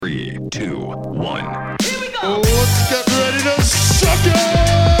1. Here we go! Let's get ready to suck it!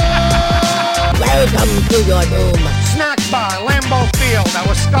 Welcome to your doom. Snack bar, Lambeau Field. I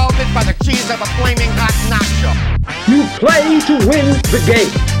was scalded by the cheese of a flaming hot nacho. You play to win the game.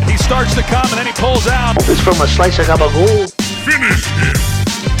 He starts to come and then he pulls out. It's from a slice of gabagool. Finish him.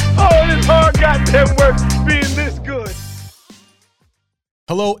 Oh, this hard goddamn work being this good.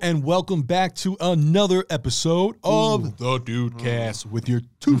 Hello and welcome back to another episode of the Dudecast with your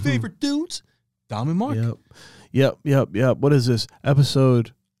two favorite dudes, Dom and Mark. Yep. What is this?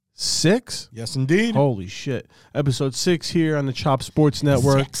 Episode 6? Yes, indeed. Holy shit. Episode 6 here on the Chop Sports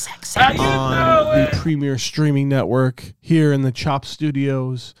Network. On the premier streaming network here in the Chop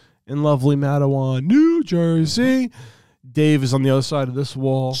Studios in lovely Matawan, New Jersey. Dave is on the other side of this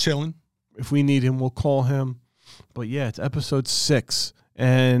wall. Chilling. If we need him, we'll call him. But yeah, it's episode 6.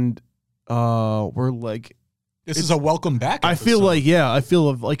 And we're like... This is a welcome back episode. I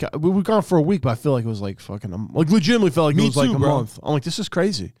feel like we were gone for a week, but I feel like it was like fucking, like legitimately felt like it was like a month. I'm like, this is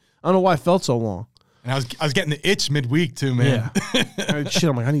crazy. I don't know why it felt so long. And I was getting the itch midweek too, man. Yeah. Shit,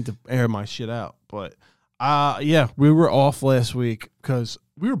 I'm like, I need to air my shit out. But yeah, we were off last week because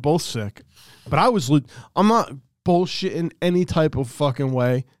we were both sick. But I'm not bullshitting any type of fucking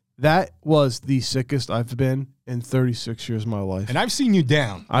way. That was the sickest I've been in 36 years of my life. And I've seen you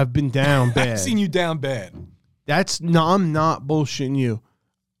down. I've been down bad. I've seen you down bad. I'm not bullshitting you.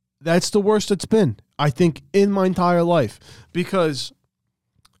 That's the worst it's been, I think, in my entire life. Because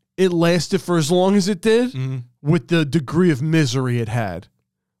it lasted for as long as it did with the degree of misery it had.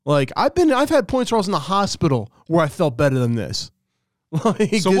 Like, I've had points where I was in the hospital where I felt better than this.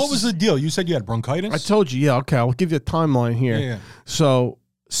 Like, so what was the deal? You said you had bronchitis? I told you, yeah, okay, I'll give you a timeline here. Yeah. So,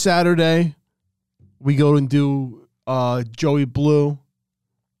 Saturday, we go and do Joey Blue,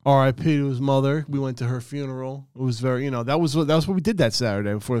 R.I.P. to his mother. We went to her funeral. It was very, that was what we did that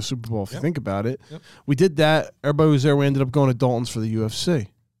Saturday before the Super Bowl, if you think about it. Yep. We did that. Everybody was there. We ended up going to Dalton's for the UFC,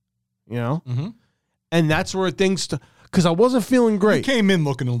 Mm-hmm. And that's where things, because I wasn't feeling great. You came in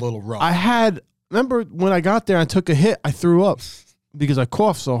looking a little rough. Remember when I got there, I took a hit, I threw up because I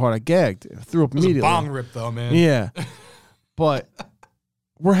coughed so hard, I gagged. I threw up immediately. It was a bong rip though, man. Yeah. But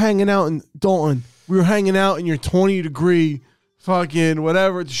we're hanging out in Dalton. We were hanging out in your 20-degree fucking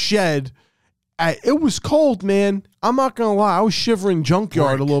whatever shed. It was cold, man. I'm not gonna lie. I was shivering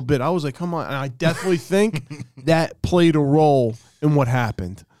junkyard a little bit. I was like, come on. And I definitely think that played a role in what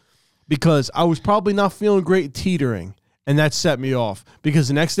happened. Because I was probably not feeling great, teetering. And that set me off. Because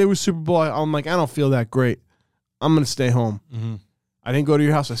the next day was Super Bowl. I'm like, I don't feel that great. I'm gonna stay home. Mm-hmm. I didn't go to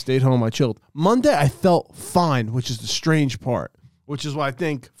your house. I stayed home. I chilled. Monday, I felt fine, which is the strange part. Which is why I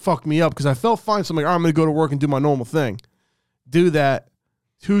think fucked me up. Because I felt fine. So I'm like, all right, I'm going to go to work and do my normal thing. Do that.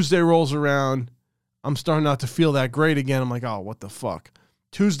 Tuesday rolls around. I'm starting not to feel that great again. I'm like, oh, what the fuck?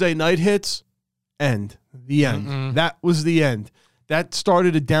 Tuesday night hits. End. The end. Mm-mm. That was the end. That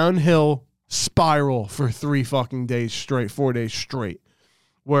started a downhill spiral for 3 fucking days straight, 4 days straight.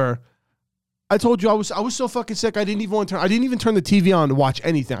 Where I told you I was so fucking sick. I didn't even turn the TV on to watch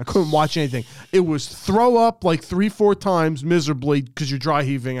anything. I couldn't watch anything. It was throw up like 3-4 times miserably because you're dry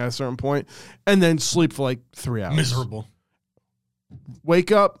heaving at a certain point, and then sleep for like 3 hours. Miserable.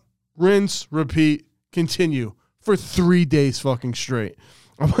 Wake up, rinse, repeat, continue for 3 days fucking straight.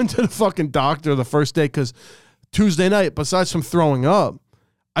 I went to the fucking doctor the first day because Tuesday night, besides from throwing up,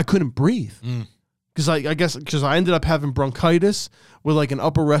 I couldn't breathe. Because I guess I ended up having bronchitis with like an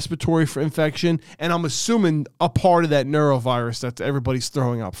upper respiratory infection, and I'm assuming a part of that norovirus that everybody's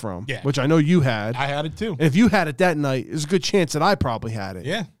throwing up from, which I know you had. I had it too. And if you had it that night, there's a good chance that I probably had it.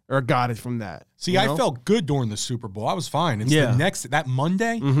 Yeah. Or got it from that. See, I felt good during the Super Bowl. I was fine. It's that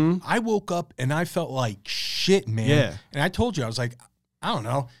Monday, I woke up and I felt like shit, man. Yeah. And I told you, I was like, I don't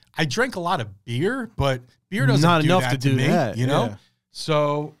know. I drank a lot of beer, but beer doesn't not do enough that to do me, that, you know? Yeah.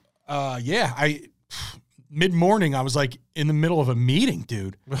 So, mid-morning, I was like in the middle of a meeting,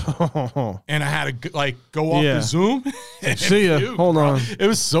 dude. And I had to like go off the Zoom. See ya. Hold on. It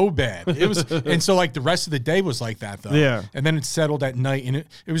was so bad. It was, and so like the rest of the day was like that though. Yeah. And then it settled at night, and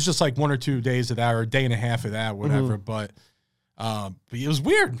it was just like 1 or 2 days of that, or a day and a half of that, whatever. But it was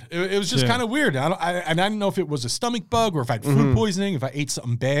weird. It was just kind of weird. I didn't know if it was a stomach bug or if I had food poisoning, if I ate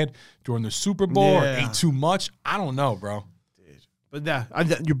something bad during the Super Bowl or ate too much. I don't know, bro. But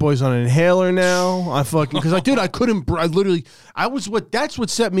your boy's on an inhaler now. I fucking because I couldn't. That's what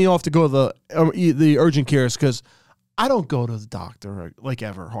set me off to go to the urgent cares because I don't go to the doctor like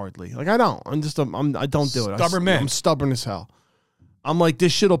ever hardly. Like I don't. I don't do it. Stubborn man. I'm stubborn as hell. I'm like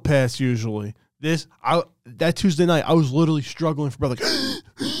this shit'll pass usually. That Tuesday night I was literally struggling for breath.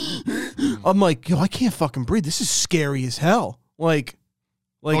 Like I'm like, yo, I can't fucking breathe. This is scary as hell. Like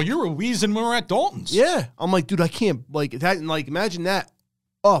Like, oh, you were wheezing when we were at Dalton's. Yeah. I'm like, dude, I can't, like, that, like, imagine that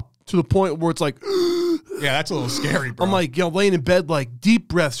up to the point where it's like, yeah, that's a little scary, bro. I'm like, laying in bed, like, deep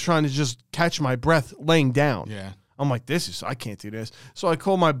breaths, trying to just catch my breath laying down. Yeah. I'm like, I can't do this. So I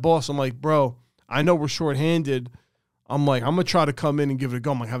call my boss. I'm like, bro, I know we're shorthanded. I'm like, I'm going to try to come in and give it a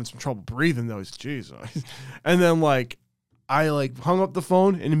go. I'm like, having some trouble breathing, though. He's, Jesus. And then, like, I, like, hung up the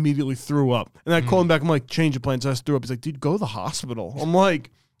phone and immediately threw up. And I called him back. I'm like, change of plans. I just threw up. He's like, dude, go to the hospital. I'm like,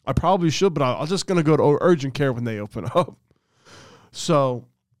 I probably should, but I'm just going to go to urgent care when they open up. So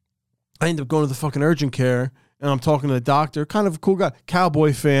I ended up going to the fucking urgent care, and I'm talking to the doctor. Kind of a cool guy.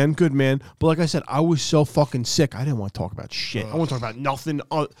 Cowboy fan. Good man. But like I said, I was so fucking sick. I didn't want to talk about shit. I want to talk about nothing.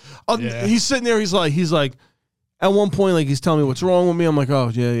 He's sitting there. He's like, at one point, like, he's telling me what's wrong with me. I'm like, oh,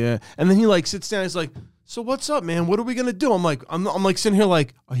 yeah. And then he, like, sits down. He's like, so what's up, man? What are we going to do? I'm like, sitting here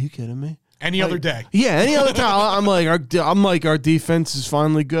like, are you kidding me? Any other day. Yeah, any other time. I'm like, our defense is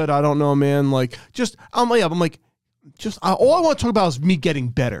finally good. I don't know, man. Like, all I want to talk about is me getting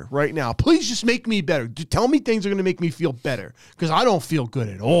better right now. Please just make me better. Tell me things are going to make me feel better, because I don't feel good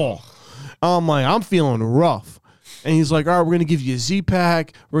at all. I'm like, I'm feeling rough. And he's like, all right, we're going to give you a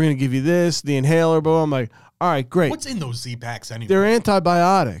Z-Pack. We're going to give you this, the inhaler, bro. I'm like, all right, great. What's in those Z-Packs anyway? They're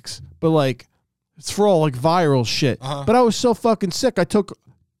antibiotics, but, like, it's for all, like, viral shit. But I was so fucking sick, I took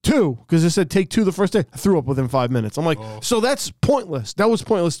 2, because it said take 2 the first day. I threw up within 5 minutes. I'm like, so that's pointless. That was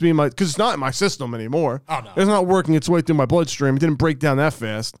pointless to me, because it's not in my system anymore. Oh, no. It's not working its way through my bloodstream. It didn't break down that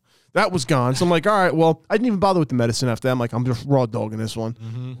fast. That was gone. So I'm like, all right, well, I didn't even bother with the medicine after that. I'm like, I'm just raw dogging this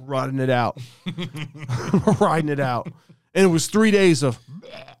one. Riding it out. Riding it out. And it was 3 days of...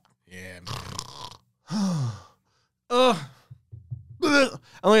 Yeah. And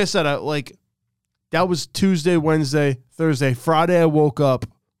like I said, that was Tuesday, Wednesday, Thursday. Friday, I woke up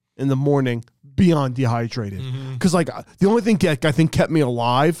in the morning beyond dehydrated. Because, like, the only thing that I think kept me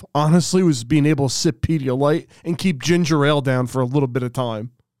alive, honestly, was being able to sip Pedialyte and keep ginger ale down for a little bit of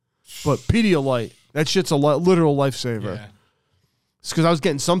time. But Pedialyte, that shit's a literal lifesaver. Yeah. It's because I was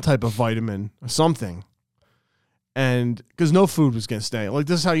getting some type of vitamin or something. And because no food was going to stay. Like,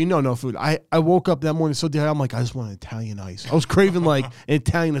 this is how you know no food. I woke up that morning so dehydrated. I'm like, I just want an Italian ice. I was craving, like, an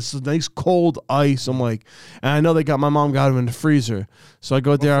Italian, it's a nice cold ice. I'm like, and I know my mom got them in the freezer. So I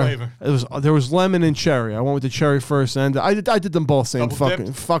go there. There was lemon and cherry. I went with the cherry first. And I did them both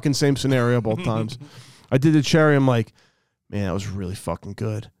fucking same scenario both times. I did the cherry. I'm like, man, that was really fucking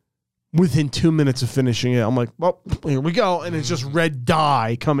good. Within 2 minutes of finishing it, I'm like, well, here we go. And it's just red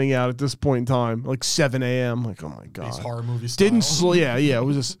dye coming out at this point in time, like 7 a.m. Like, oh, my God. These horror movies. Yeah. It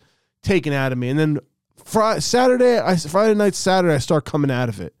was just taken out of me. And then Friday night, Saturday, I start coming out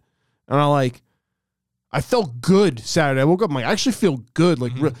of it. And I felt good Saturday. I woke up, I'm like, I actually feel good.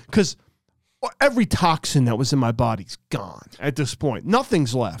 Like, because every toxin that was in my body's gone at this point.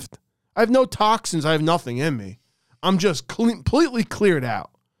 Nothing's left. I have no toxins. I have nothing in me. I'm just completely cleared out.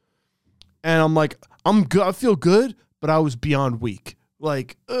 And I'm like, I'm good. I feel good, but I was beyond weak.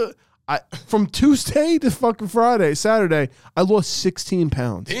 Like, from Tuesday to fucking Saturday, I lost 16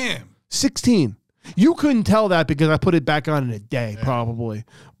 pounds. Damn. 16. You couldn't tell that because I put it back on in a day, probably.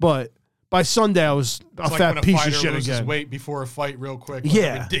 But by Sunday, I was a fat piece of shit again. Weight before a fight, real quick.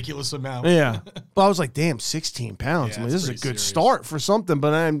 Yeah, a ridiculous amount. Yeah, but I was like, damn, 16 pounds. Yeah, This is a good start for something.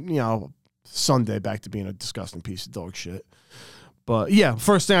 But I'm, Sunday back to being a disgusting piece of dog shit. But yeah,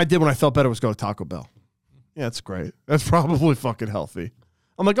 first thing I did when I felt better was go to Taco Bell. Yeah, that's great. That's probably fucking healthy.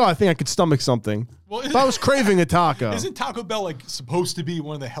 I'm like, I think I could stomach something. Well, but I was craving a taco. Isn't Taco Bell like supposed to be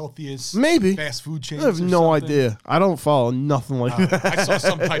one of the healthiest fast food chains? I have no idea. I don't follow nothing like that. I saw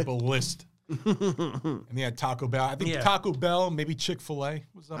some type of list. And they had Taco Bell. I think Taco Bell, maybe Chick-fil-A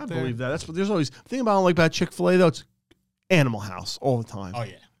was up there. I believe that. That's what there's always the thing about Chick-fil-A though, it's Animal House all the time. Oh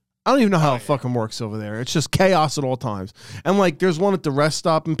yeah. I don't even know how it fucking works over there. It's just chaos at all times. And, like, there's one at the rest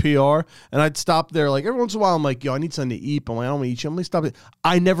stop in PR, and I'd stop there, like, every once in a while, I'm like, yo, I need something to eat. But I'm like, I don't want to eat. Let me stop it.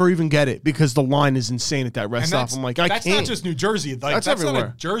 I never even get it because the line is insane at that rest stop. I'm like, I can't. That's not just New Jersey. Like, that's everywhere.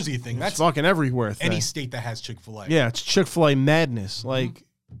 Not a Jersey thing. That's fucking everywhere thing. Any state that has Chick-fil-A. Yeah, it's Chick-fil-A madness. Like,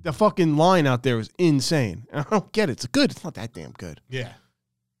 the fucking line out there is insane. And I don't get it. It's good. It's not that damn good. Yeah.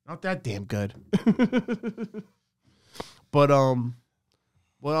 Not that damn good. But,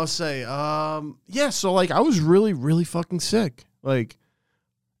 what I'll say, so, like, I was really, really fucking sick. Like,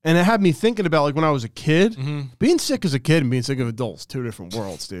 and it had me thinking about, like, when I was a kid, being sick as a kid and being sick as adults, 2 different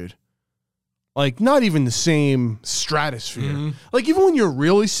worlds, dude. Like, not even the same stratosphere. Like, even when you're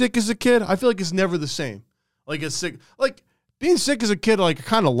really sick as a kid, I feel like it's never the same. Like, being sick as a kid, like, I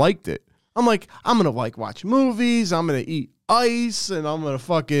kind of liked it. I'm like, I'm going to, like, watch movies, I'm going to eat ice, and I'm going to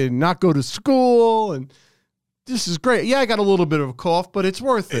fucking not go to school, and this is great. Yeah, I got a little bit of a cough, but it's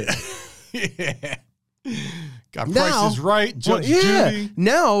worth it. Yeah. Got Price is Right, Judge Judy.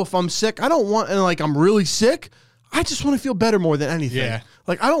 Now, if I'm sick, I don't want, and like I'm really sick, I just want to feel better more than anything. Yeah.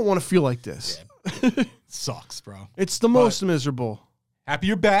 Like, I don't want to feel like this. Yeah. Sucks, bro. It's the most miserable. Happy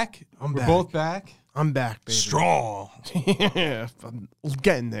you're back. We're back. Both back. I'm back, baby. Strong. Yeah, I'm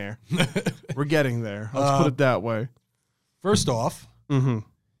getting there. We're getting there. Let's put it that way. First off,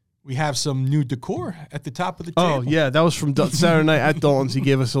 we have some new decor at the top of the table. Oh, yeah. That was from Saturday night at Dalton's. He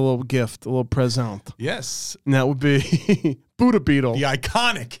gave us a little gift, a little present. Yes. And that would be Buddha Beetle. The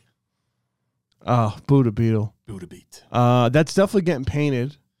iconic. Oh, Buddha Beetle. Buddha Beat. That's definitely getting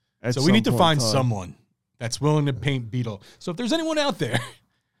painted. So we need to find someone that's willing to paint Beetle. So if there's anyone out there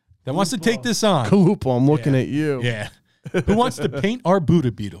that wants to take this on. Kalupa, I'm looking at you. Yeah. Who wants to paint our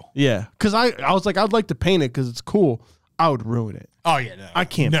Buddha Beetle? Yeah. Because I was like, I'd like to paint it because it's cool. I would ruin it. Oh, yeah. No, I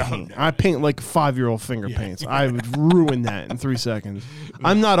can't paint. No. I paint like 5-year-old finger paints. I would ruin that in 3 seconds.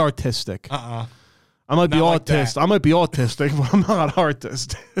 I'm not artistic. I might be autistic. I might be autistic, but I'm not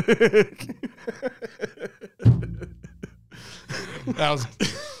artistic. That was...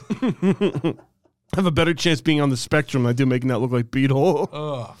 I have a better chance being on the spectrum than I do making that look like Beetle.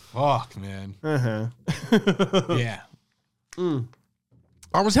 Oh, fuck, man. Yeah.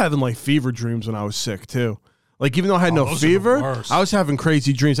 I was having like fever dreams when I was sick, too. Like, even though I had no fever, I was having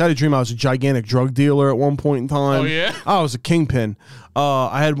crazy dreams. I had a dream I was a gigantic drug dealer at one point in time. Oh, yeah? I was a kingpin.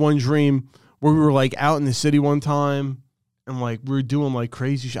 I had one dream where we were, like, out in the city one time, and, like, we were doing, like,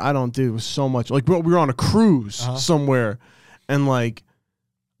 crazy shit. I don't do it was so much. Like, we were on a cruise somewhere, and, like,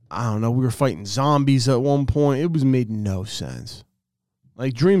 I don't know, we were fighting zombies at one point. It made no sense.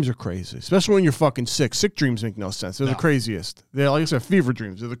 Like, dreams are crazy, especially when you're fucking sick. Sick dreams make no sense. They're the craziest. They're, like I said, fever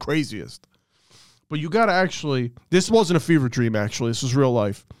dreams. They're the craziest. But you got to actually, this wasn't a fever dream, actually. This was real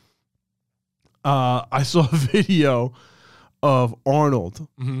life. I saw a video of Arnold.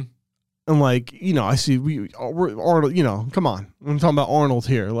 And, like, you know, I see, we're Arnold, you know, come on. I'm talking about Arnold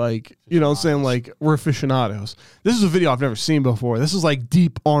here. Like, you know what I'm saying? Like, we're aficionados. This is a video I've never seen before. This is, like,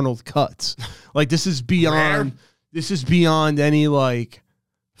 deep Arnold cuts. Like, this is beyond any, like,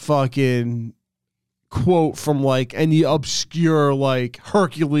 fucking quote from, like, any obscure, like,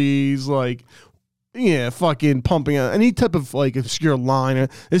 Hercules, like, yeah, fucking pumping out any type of, like, obscure line.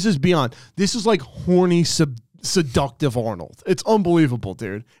 This is beyond. This is, like, horny, seductive Arnold. It's unbelievable,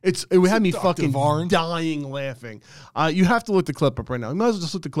 dude. It had me fucking dying laughing. You have to look the clip up right now. You might as well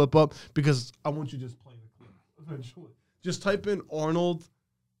just look the clip up because I want you to just play the clip eventually. Just type in Arnold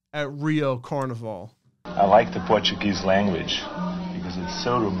at Rio Carnival. I like the Portuguese language because it's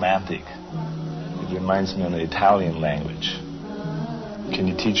so romantic. It reminds me of the Italian language. Can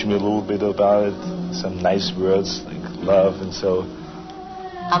you teach me a little bit about it? Some nice words like love and so.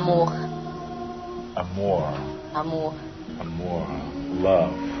 Amor. Amor. Amor. Amor.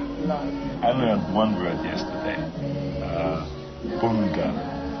 Love. Love. I learned one word yesterday. Bunga.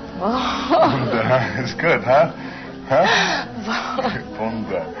 Bunga. It's good, huh? Huh?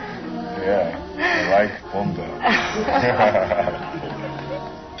 Bunga. Yeah. I like bunga.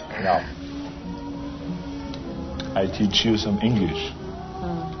 Now, I teach you some English.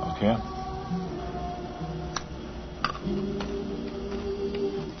 Okay?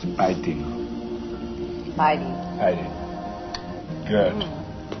 It's biting. Biting. Biting. Good.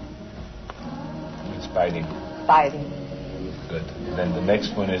 It's biting. Biting. Good. Then the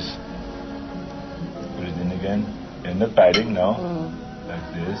next one is, put it in again. You're not biting, no?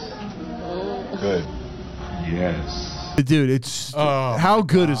 Like this. Good. Yes. Dude, it's, how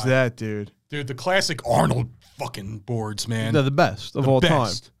good is that, dude? Dude, the classic Arnold fucking boards, man. They're the best of all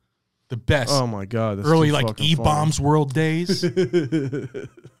time. The best. Oh my God. That's early, like, E-Bombs World days.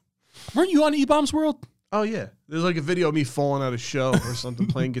 Weren't you on E-Bombs World? Oh, yeah. There's like a video of me falling out of show or something,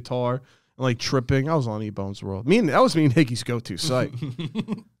 playing guitar and like tripping. I was on E-Bombs World. That was me and Hickey's go-to site.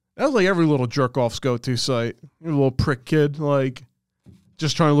 That was like every little jerk-off's go-to site. You're a little prick kid, like,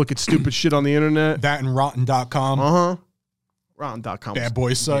 just trying to look at stupid shit on the internet. That and Rotten.com. Uh-huh. Rotten.com. Bad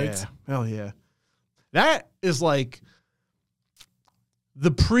boy sites. Yeah. Hell yeah. That is like,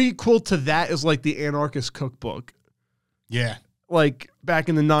 the prequel to that is like the Anarchist Cookbook. Yeah. Like, back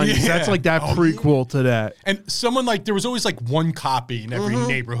in the 90s. Yeah. That's like that prequel to that. And someone, like, there was always like one copy in every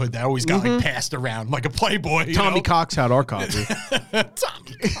neighborhood that always got like passed around, like a Playboy. Tommy Cox had our copy.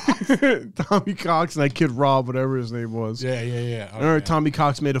 Tommy Cox. Tommy Cox and that kid Rob, whatever his name was. Yeah. I remember Tommy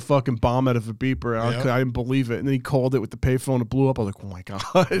Cox made a fucking bomb out of a beeper. I didn't believe it. And then he called it with the payphone. It blew up. I was like, oh my God.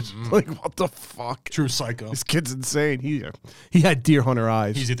 Like, what the fuck? True psycho. This kid's insane. He had deer hunter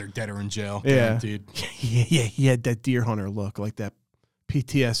eyes. He's either dead or in jail. Yeah. Dude. Yeah. He had that deer hunter look, like that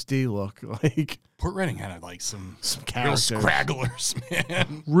PTSD look. Like, Port Reading had like some real characters. scragglers,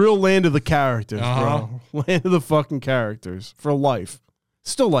 man. Real land of the characters, bro. Land of the fucking characters for life.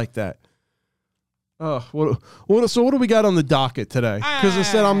 Still like that. So what do we got on the docket today? Because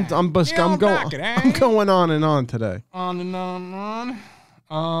instead I'm going on and on today. On and on.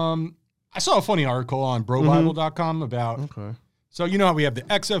 I saw a funny article on brobible.com about. Okay. So you know how we have the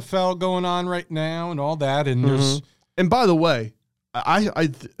XFL going on right now and all that, and there's. And by the way,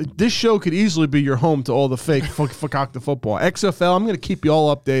 this show could easily be your home to all the fake fakakta football. XFL, I'm going to keep you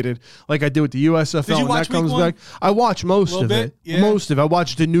all updated like I did with the USFL. Did you watch that comes week one? back. I watched most of it. Yeah. Most of it. I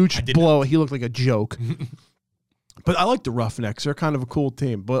watched Danucci blow. He looked like a joke. But I like the Roughnecks. They're kind of a cool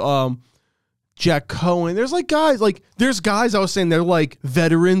team. But Jack Cohen, there's guys I was saying they're like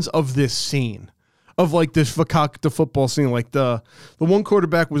veterans of this scene. Of like this fakakta football scene. Like the one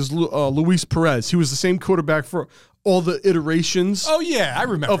quarterback was Luis Perez. He was the same quarterback for all the iterations. Oh yeah, I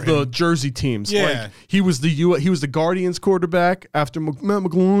remember of the Jersey teams. Yeah, like, he was the Guardians quarterback after Matt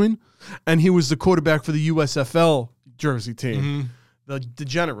McGloin, and he was the quarterback for the USFL Jersey team, the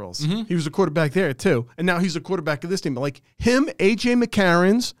Generals. He was the quarterback there too, and now he's the quarterback of this team. Like him, AJ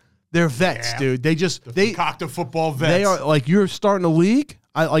McCarron's, they're vets, dude. They fakakta football vets. They are like you're starting a league.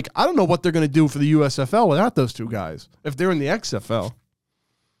 I don't know what they're going to do for the USFL without those two guys if they're in the XFL.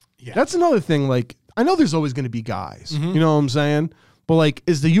 Yeah, that's another thing. Like. I know there's always going to be guys. You know what I'm saying? But, like,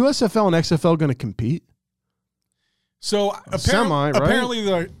 is the USFL and XFL going to compete? So, right?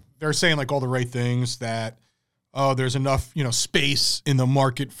 Apparently they're saying, like, all the right things that, there's enough, space in the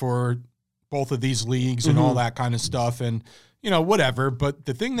market for both of these leagues and all that kind of stuff and, whatever. But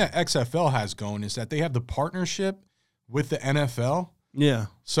the thing that XFL has going is that they have the partnership with the NFL. Yeah.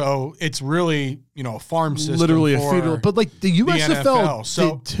 So, it's really, a farm system. Literally a feeder. But, like, the USFL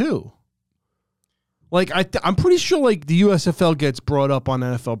did, too. Like, I'm pretty sure, like, the USFL gets brought up on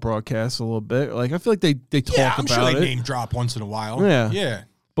NFL broadcasts a little bit. Like, I feel like they talk about it. I'm sure they name drop once in a while. Yeah. Yeah.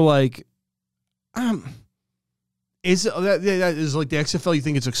 But, like, is it that is like the XFL, you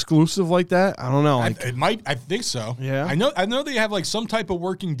think it's exclusive like that? I don't know. Like, it might. I think so. Yeah. I know they have, like, some type of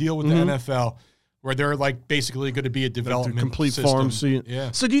working deal with the NFL where they're, like, basically going to be a development complete system. farm. So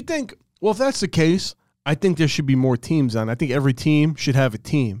yeah. So do you think, well, if that's the case, I think there should be more teams on. I think every team should have a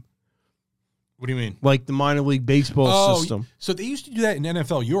team. What do you mean? Like the minor league baseball system. So they used to do that in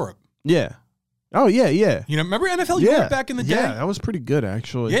NFL Europe. Yeah. Oh, yeah, yeah. Remember NFL Europe back in the day? Yeah, that was pretty good,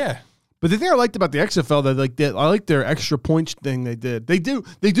 actually. Yeah. But the thing I liked about the XFL, I like their extra points thing they did. They do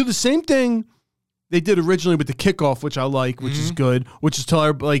the same thing they did originally with the kickoff, which I like, which is good, which is tell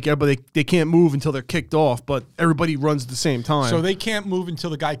everybody they can't move until they're kicked off, but everybody runs at the same time. So they can't move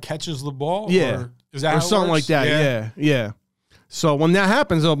until the guy catches the ball? Yeah. Or is that or something like that, yeah. So when that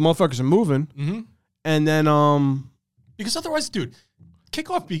happens, the motherfuckers are moving. And then because otherwise, dude,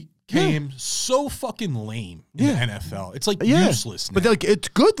 kickoff became so fucking lame in the NFL. It's like useless now. But like it's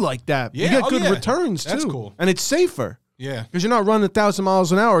good like that. Yeah. You get good returns too. That's cool. And it's safer. Yeah. Because you're not running 1,000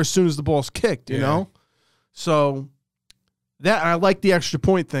 miles an hour as soon as the ball's kicked, you know? So that I like the extra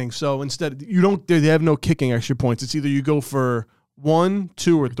point thing. So instead they have no kicking extra points. It's either you go for 1,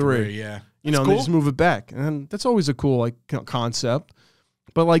 2, or 3. Yeah. And they just move it back. And that's always a cool like concept.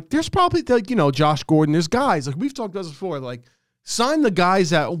 But like there's probably like, Josh Gordon, there's guys, like we've talked about this before, like sign the guys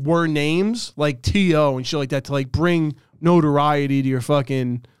that were names like T.O. and shit like that to like bring notoriety to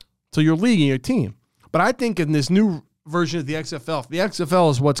your league and your team. But I think in this new version of the XFL, the XFL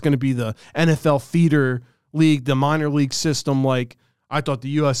is what's going to be the NFL feeder league, the minor league system. Like I thought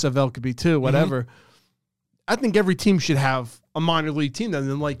the USFL could be too, whatever. I think every team should have a minor league team. And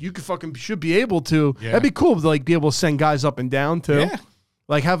then like you should be able to. Yeah. That'd be cool to like be able to send guys up and down too. Yeah.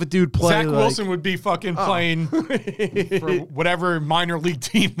 Like have a dude play. Zach Wilson would be fucking playing for whatever minor league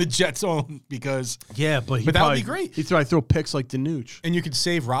team the Jets own because but that would be great. He'd probably throw picks like Danucci. And you could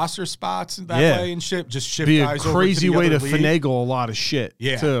save roster spots that way and shit. Just ship guys over to the other league. Be a crazy way to finagle a lot of shit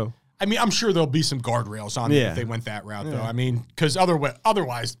too. I mean, I'm sure there'll be some guardrails on it if they went that route, though. I mean, because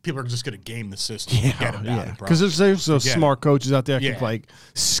otherwise, people are just going to game the system. Because there's those smart coaches out there that can like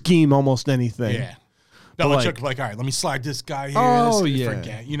scheme almost anything. Yeah. Belichick all right, let me slide this guy here.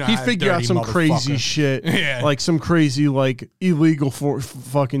 Forget. He figured out some crazy shit. Like some crazy, like, illegal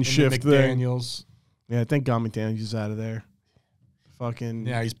fucking shift thing. McDaniels. Yeah, thank God McDaniels is out of there. Fucking.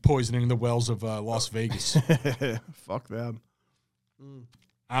 Yeah, he's poisoning the wells of Las Vegas. Fuck them.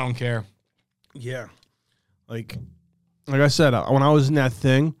 I don't care. Yeah. Like I said, when I was in that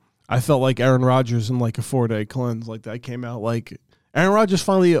thing, I felt like Aaron Rodgers in like a 4-day cleanse. Like that came out like Aaron Rodgers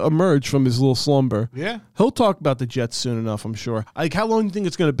finally emerged from his little slumber. Yeah. He'll talk about the Jets soon enough, I'm sure. Like, how long do you think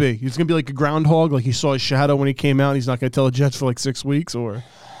it's going to be? He's going to be like a groundhog, like he saw his shadow when he came out, and he's not going to tell the Jets for like 6 weeks, or?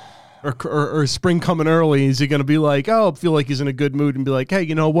 Or spring coming early? Is he going to be like, oh, feel like he's in a good mood and be like, hey,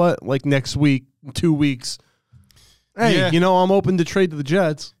 you know what? Like next week, 2 weeks. Hey, I'm open to trade to the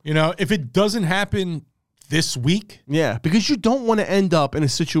Jets. If it doesn't happen this week. Yeah, because you don't want to end up in a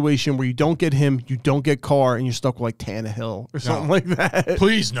situation where you don't get him, you don't get Carr, and you're stuck with like Tannehill or something like that.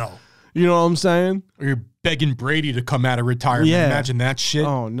 Please no. You know what I'm saying? Or you're begging Brady to come out of retirement. Yeah. Imagine that shit.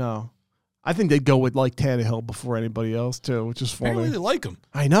 Oh, no. I think they'd go with like Tannehill before anybody else too, which is funny. I really like him.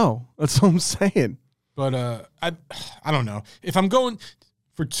 I know. That's what I'm saying. But I don't know. If I'm going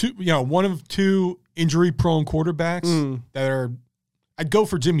for one of two injury-prone quarterbacks that are, I'd go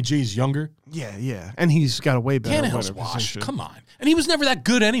for Jimmy G. He's younger. Yeah. And he's got a way better Tannehill's washed. Come on. And he was never that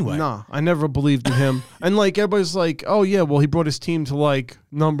good anyway. No, I never believed in him. And like everybody's like, oh yeah, well he brought his team to like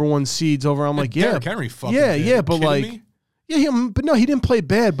 #1 seeds over. I'm like, Derrick Henry fucking but like, me? But no, he didn't play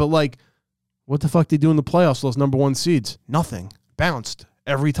bad. But like, what the fuck did they do in the playoffs? Those #1 seeds, nothing. Bounced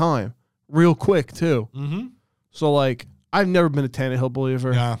every time, real quick too. Mm-hmm. So like, I've never been a Tannehill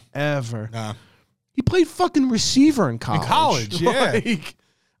believer, ever. Nah. He played fucking receiver in college. Yeah. Like,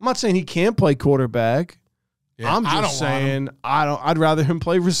 I'm not saying he can't play quarterback. Yeah, I'm just saying I'd rather him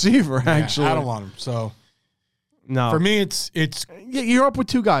play receiver. Actually, I don't want him. So no, for me, it's you're up with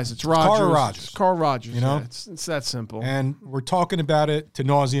two guys. It's Rodgers. Carl Rogers. It's that simple. And we're talking about it to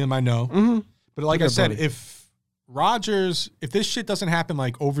nauseam. I know, but like I said, if this shit doesn't happen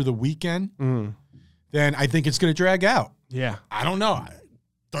like over the weekend, then I think it's going to drag out. Yeah, I don't know.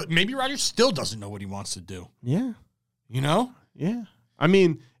 Maybe Rodgers still doesn't know what he wants to do. Yeah, Yeah. I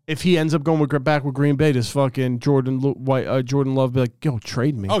mean, if he ends up going back with Green Bay, does fucking Jordan Love be like, yo,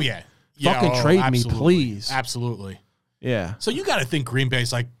 trade me? Oh, yeah. Fucking trade me, please. Absolutely. Yeah. So you got to think Green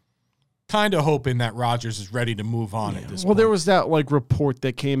Bay's like kind of hoping that Rodgers is ready to move on at this point. Well, there was that like report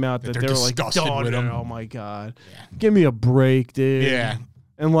that came out that they were like, with him. Oh, my God. Yeah. Give me a break, dude. Yeah.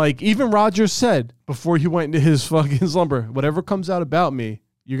 And like even Rodgers said before he went into his fucking slumber, whatever comes out about me,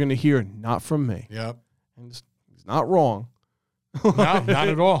 you're going to hear not from me. Yep. And he's not wrong. No, not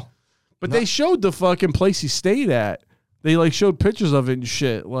at all. But they showed the fucking place he stayed at. They like showed pictures of it and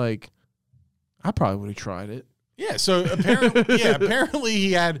shit. Like, I probably would have tried it. Yeah. So apparently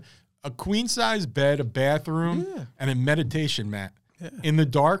he had a queen size bed, a bathroom, and a meditation mat in the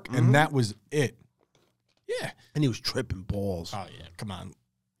dark, and that was it. Yeah. And he was tripping balls. Oh yeah, come on.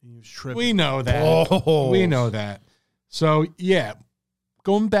 He was tripping. We know that. Balls. We know that. So yeah.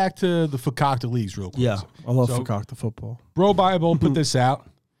 Going back to the Fakakta leagues real quick. Yeah, I love Fakakta football. Bro Bible put this out.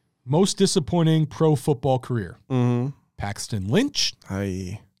 Most disappointing pro football career. Paxton Lynch.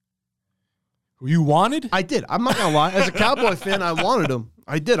 Who you wanted? I did. I'm not going to lie. As a Cowboy fan, I wanted him.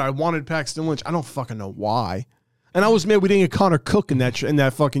 I did. I wanted Paxton Lynch. I don't fucking know why. And I was mad we didn't get Connor Cook in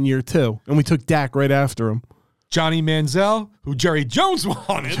that fucking year too. And we took Dak right after him. Johnny Manziel, who Jerry Jones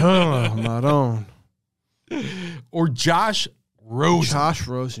wanted. Oh, not on. Or Josh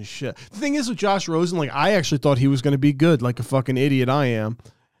Rosen. Shit. The thing is with Josh Rosen, like I actually thought he was going to be good, like a fucking idiot I am.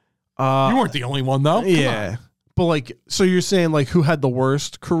 You weren't the only one though. Yeah. But like, so you're saying like who had the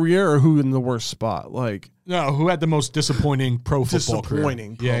worst career or who in the worst spot? Like, no, who had the most disappointing pro football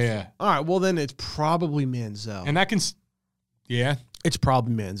career? Yeah. All right. Well, then it's probably Manziel. And that can, it's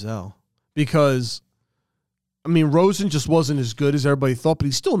probably Manziel because, I mean, Rosen just wasn't as good as everybody thought, but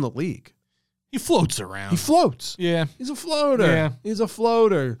he's still in the league. He floats around. He floats. Yeah. He's a floater. Yeah. He's a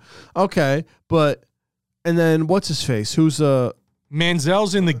floater. Okay. But, and then what's his face? Who's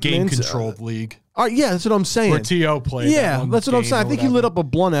Manziel's in the game-controlled league. Yeah, that's what I'm saying. Where T.O. played. Yeah, that's what I'm saying. I think he lit up a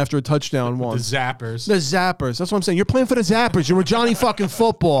blunt after a touchdown once. The Zappers. The Zappers. That's what I'm saying. You're playing for the Zappers. You're with Johnny fucking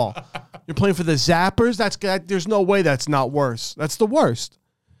Football. You're playing for the Zappers? There's no way that's not worse. That's the worst.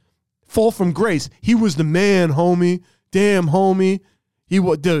 Fall from grace. He was the man, homie. Damn, homie.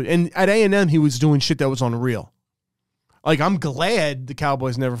 Dude, and at A&M, he was doing shit that was unreal. Like, I'm glad the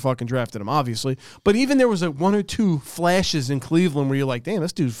Cowboys never fucking drafted him, obviously. But even there was like one or two flashes in Cleveland where you're like, damn,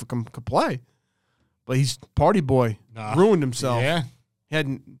 this dude could play. But he's party boy. Ruined himself. Yeah. He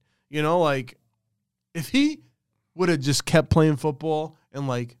hadn't, like, if he would have just kept playing football and,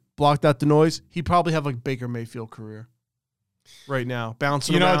 like, blocked out the noise, he'd probably have, like, Baker Mayfield career right now.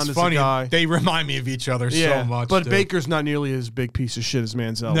 Bouncing around as a guy. They remind me of each other so much. But Baker's not nearly as big piece of shit as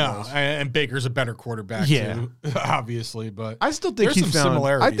Manziel was. And Baker's a better quarterback, too, obviously. But I still think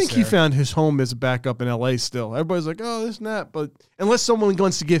he found his home as a backup in L.A. still. Everybody's like, oh, this and that. But unless someone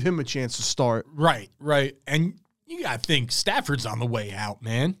wants to give him a chance to start. Right. And you got to think Stafford's on the way out,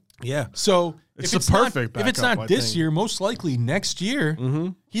 man. Yeah. So it's the perfect backup, if it's not this year, most likely next year,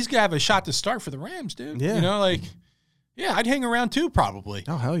 he's going to have a shot to start for the Rams, dude. Yeah. Yeah, I'd hang around too, probably.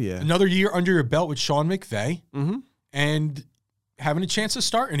 Oh, hell yeah. Another year under your belt with Sean McVay. And having a chance to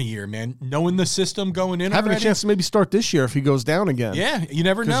start in a year, man. Knowing the system going in, having already. a chance to maybe start this year if he goes down again. Yeah, you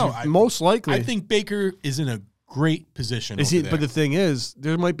never know. Most likely, I think Baker is in a great position. But the thing is,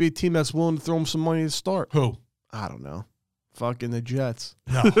 there might be a team that's willing to throw him some money to start. Who? I don't know. Fucking the Jets.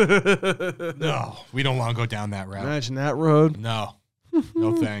 No, no, we don't want to go down that route. Imagine that road. No,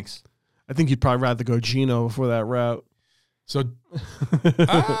 no thanks. I think you'd probably rather go Geno before that route. So,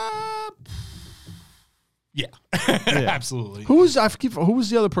 yeah, absolutely. Who was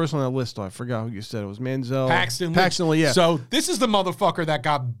the other person on that list? I forgot who you said it was. Manziel, Paxton, yeah. So this is the motherfucker that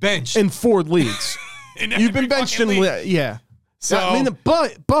got benched in 4 leagues. You've been benched in yeah. So I mean,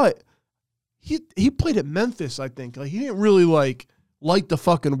 but he played at Memphis. I think like he didn't really like the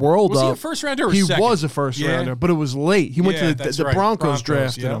fucking world was up. he a first rounder? Or he second? Was a first rounder, but it was late. He went to the right. Broncos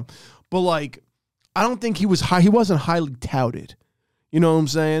drafted him. But like, I don't think he was high. He wasn't highly touted. You know what I'm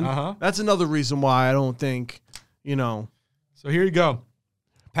saying? That's another reason why I don't think, So here you go.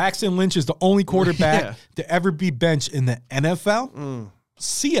 Paxton Lynch is the only quarterback to ever be benched in the NFL,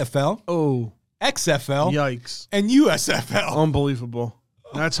 CFL, XFL, yikes, and USFL. Unbelievable.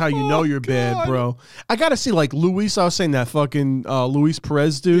 That's how you know you're bad, bro. I got to see, like, Luis, I was saying that fucking Luis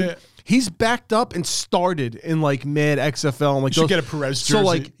Perez dude. Yeah. He's backed up and started in, like, mad XFL. And, like, you should get a Perez jersey. So,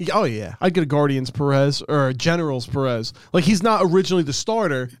 like, oh, yeah. I'd get a Guardians Perez or a Generals Perez. Like, he's not originally the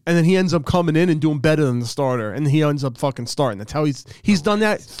starter, and then he ends up coming in and doing better than the starter, and he ends up fucking starting. That's how he's done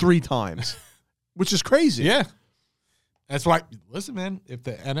that 3 times, which is crazy. Yeah. That's why, listen, man, if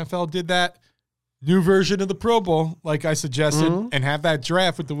the NFL did that, new version of the Pro Bowl, like I suggested, and have that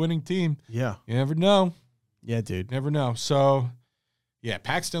draft with the winning team. Yeah. You never know. Yeah, dude. Never know. So, yeah,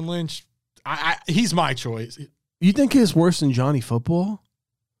 Paxton Lynch, he's my choice. You think he's worse than Johnny Football?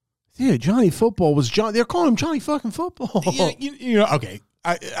 Yeah, Johnny Football was John. They're calling him Johnny fucking Football. Yeah, okay.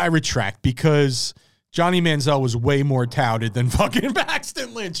 I retract because Johnny Manziel was way more touted than fucking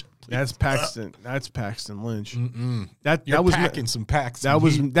Paxton Lynch. That's Paxton. That's Paxton Lynch. That was packing some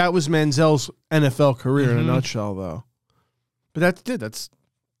Paxton. That was Manziel's NFL career in a nutshell, though. But that's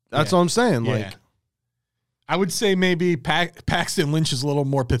what I'm saying. Yeah. Like, I would say maybe Paxton Lynch is a little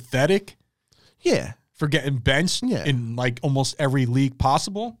more pathetic. Yeah, for getting benched in like almost every league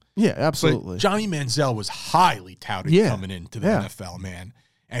possible. Yeah, absolutely. But Johnny Manziel was highly touted coming into the NFL, man,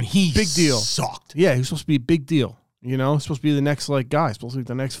 and he big deal sucked. Yeah, he was supposed to be a big deal. You know, he's supposed to be the next like guy. He's supposed to be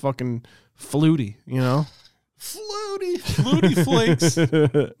the next fucking Flutie. You know, Flutie flakes.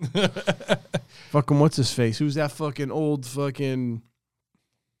 Fucking what's his face? Who's that fucking old fucking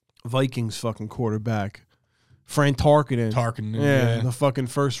Vikings fucking quarterback? Frank Tarkenton. Yeah, the fucking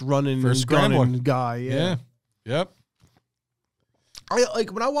first gunning guy. Yeah. Yep. I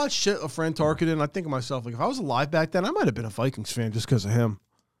like when I watch shit of Frank Tarkenton, I think of myself like if I was alive back then, I might have been a Vikings fan just because of him.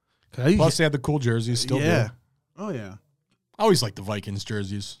 Plus, they had the cool jerseys. Still do. Oh yeah. I always like the Vikings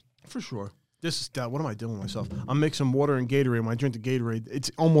jerseys for sure. This is what am I doing with myself? I'm mixing water and Gatorade. When I drink the Gatorade, it's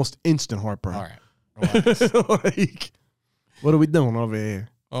almost instant heartburn. All right. Like, what are we doing over here?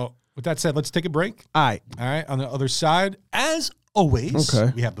 Oh, with that said, let's take a break. All right. All right. On the other side, as always,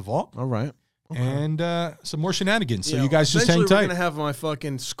 we have the vault. All right. Okay. And some more shenanigans. So you guys just hang tight. We're going to have my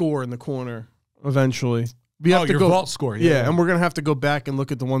fucking score in the corner eventually. We have to your go vault score. Yeah, and we're going to have to go back and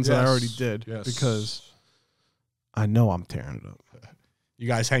look at the ones that I already did because I know I'm tearing it up. You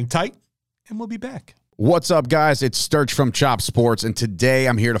guys hang tight, and we'll be back. What's up, guys? It's Sturch from Chop Sports, and today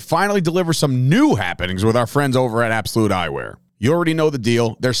I'm here to finally deliver some new happenings with our friends over at Absolute Eyewear. You already know the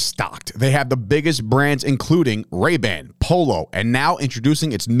deal. They're stocked. They have the biggest brands, including Ray-Ban, Polo, and now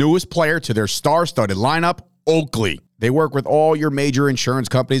introducing its newest player to their star-studded lineup, Oakley. They work with all your major insurance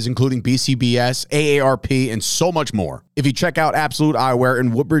companies, including BCBS, AARP, and so much more. If you check out Absolute Eyewear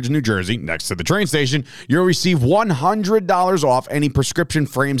in Woodbridge, New Jersey, next to the train station, you'll receive $100 off any prescription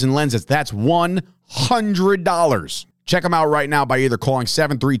frames and lenses. That's $100. Check them out right now by either calling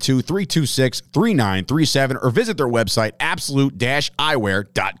 732-326-3937 or visit their website,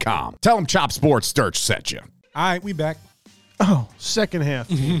 absolute-eyewear.com. Tell them Chop Sports Sturch sent you. All right, we back. Oh, second half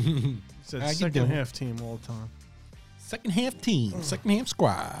team. Said second half team all the time. Second half team, second half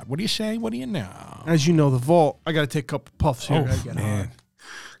squad. What do you say? What do you know? As you know, the vault. I got to take a couple puffs here. Oh, man.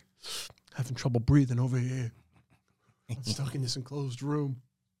 Having trouble breathing over here. I'm stuck in this enclosed room.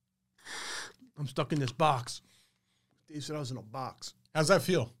 I'm stuck in this box. Dave said I was in a box. How's that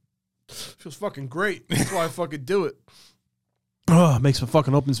feel? Feels fucking great. That's why I fucking do it. Oh, it makes me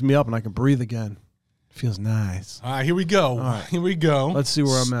fucking opens me up and I can breathe again. Feels nice. All right, here we go. All right. Here we go. Let's see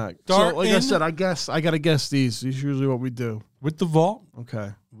where I'm at. So, like I said, I guess I got to guess these. These are usually what we do. With the vault.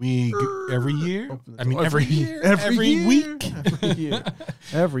 Okay. We every year. I mean, every every year. week. Every year.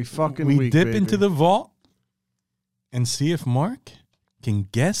 Every fucking we week. dip baby. into the vault and see if Mark can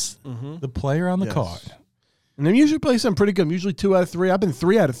guess the player on the card. And I'm usually play something pretty good. I'm usually 2 out of 3. I've been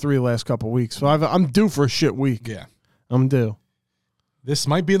 3 out of 3 the last couple of weeks, so I'm due for a shit week. Yeah, I'm due. This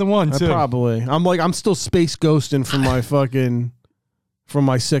might be the one too. Probably. I'm still space ghosting from my from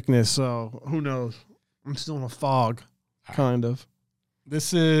my sickness. So who knows? I'm still in a fog, kind of.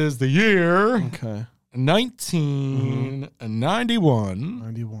 This is the year 91. 1991.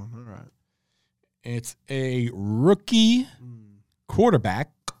 91. All right. It's a rookie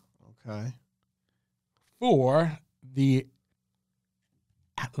quarterback. Okay. For the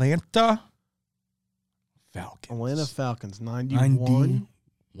Atlanta Falcons. 91.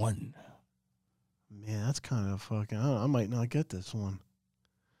 91. Man, that's kind of fucking. I might not get this one.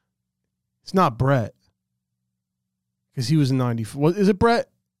 It's not Brett. Because he was in 94. What, is it Brett?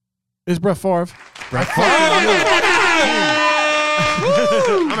 Is Brett Favre? Brett Favre.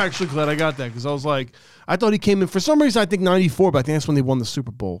 I'm actually glad I got that because I was like, I thought he came in. For some reason, I think 94, but I think that's when they won the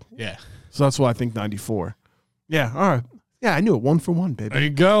Super Bowl. Yeah. So that's why I think 94. Yeah, all right. Yeah, I knew it. 1 for 1, baby. There you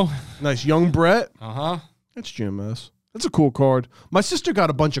go. Nice. Young Brett. Uh-huh. That's GMS. That's a cool card. My sister got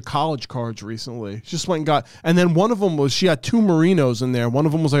a bunch of college cards recently. She just went and got, and then one of them was, she had 2 Marinos in there. One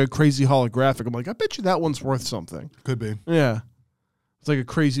of them was like a crazy holographic. I'm like, I bet you that one's worth something. Could be. Yeah. It's like a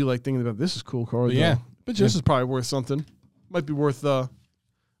crazy like thing about, this is a cool card. Yeah. But this is probably worth something. Might be worth,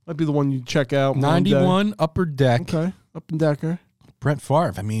 might be the one you check out. 91 Upper Deck. Okay. Up and Decker. Brett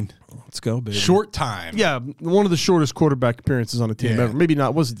Favre. I mean, let's go, baby. Short time. Yeah. One of the shortest quarterback appearances on a team ever. Maybe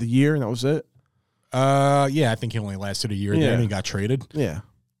not. Was it the year and that was it? Yeah, I think he only lasted a year there and he got traded. Yeah.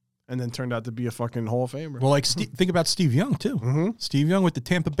 And then turned out to be a fucking Hall of Famer. Well, like, think about Steve Young, too. Mm-hmm. Steve Young with the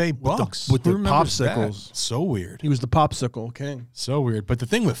Tampa Bay Bucks. With the Who remembers popsicles. that? So weird. He was the popsicle king. So weird. But the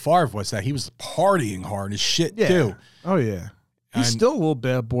thing with Favre was that he was partying hard as shit, too. Oh, yeah. He's still a little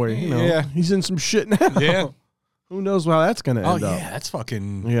bad boy. You know, Yeah. He's in some shit now. Yeah. Who knows how that's going to end up. Yeah, that's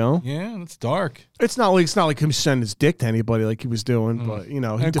fucking, You know? yeah, that's dark. It's not like him sending his dick to anybody like he was doing, but, you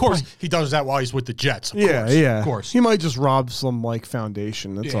know. And of course, he does that while he's with the Jets. Of course. Of course. He might just rob some, like,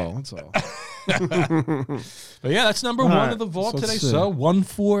 foundation. That's all. That's all. But yeah, that's number 1 of the vault today. So 1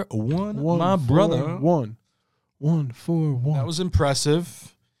 for 1, my brother. 1 for 1. That was impressive.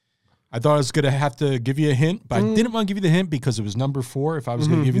 I thought I was going to have to give you a hint, but I didn't want to give you the hint because it was number 4. If I was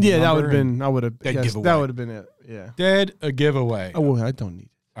going to give you the number. That would have been, I would have, Dead giveaway. that would have been it. Yeah. Dead a giveaway. Oh, I don't need it.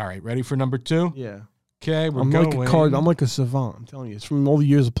 All right, ready for number 2? Yeah. Okay, we're I'm going. like a card. I'm like a savant. I'm telling you, it's from all the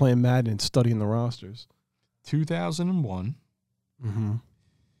years of playing Madden and studying the rosters. 2001. Mm-hmm.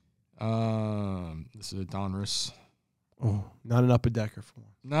 This is a Donruss. Oh, not an upper decker for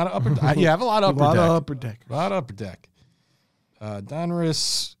one. Not an upper. Yeah, I have a lot of upper deck. A lot of upper deck. A lot of upper deck.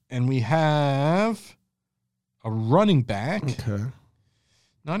 Donruss, and we have a running back. Okay.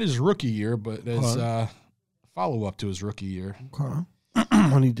 Not his rookie year, but as follow up to his rookie year. Okay.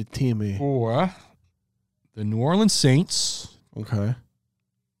 I need the team. For the New Orleans Saints. Okay.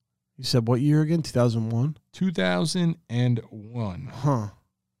 You said what year again? 2001? 2001. Huh.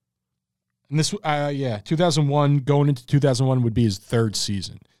 And this, 2001, going into 2001 would be his 3rd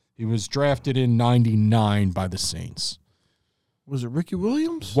season. He was drafted in 99 by the Saints. Was it Ricky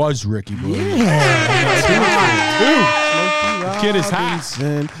Williams? Was Ricky Williams. Yeah. Kid is hot.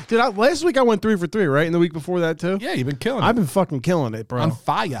 Dude, last week I went 3 for 3, right? And the week before that, too? Yeah, you've been killing it. I've been fucking killing it, bro. On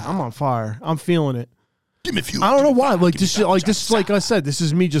fire. I'm on fire. I'm feeling it. Give me a few. I don't know why. Like this, like I said, this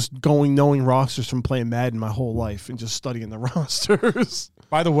is me just knowing rosters from playing Madden my whole life and just studying the rosters.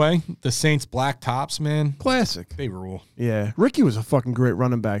 By the way, the Saints black tops, man, classic. They rule. Yeah, Ricky was a fucking great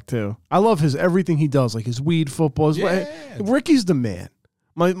running back too. I love his everything he does, like his weed footballs. Yeah. Ricky's the man.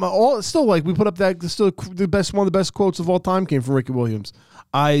 My all still like we put up that still the best one of the best quotes of all time came from Ricky Williams.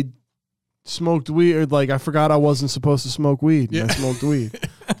 I smoked weed, or like I forgot I wasn't supposed to smoke weed. Yeah. I smoked weed.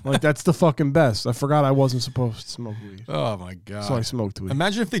 Like that's the fucking best. I forgot I wasn't supposed to smoke weed. Oh my god! So I smoked weed.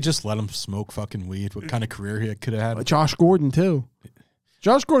 Imagine if they just let him smoke fucking weed. What kind of career he could have had? Josh Gordon too.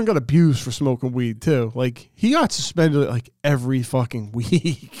 Josh Gordon got abused for smoking weed too. Like he got suspended like every fucking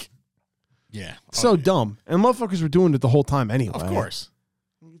week. Yeah, so dumb. And motherfuckers were doing it the whole time anyway. Of course,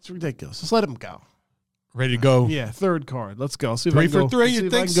 it's ridiculous. Just let him go. Ready to go? Yeah, 3rd card. Let's go. See if 3 I can for 3. You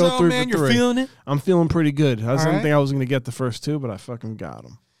think so, man? You're feeling it? I'm feeling pretty good. I didn't think I was going to get the first 2, but I fucking got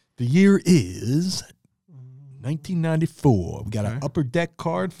them. The year is 1994. We got an upper deck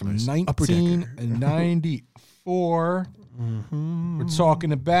card from 1994. Mm-hmm. We're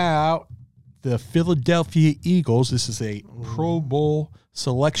talking about the Philadelphia Eagles. This is a Pro Bowl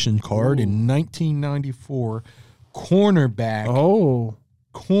selection card in 1994. Cornerback. Oh.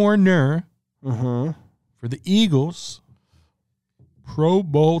 Corner. Uh-huh. For the Eagles, Pro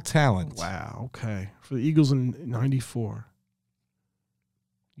Bowl talent. Wow. Okay. For the Eagles in 94.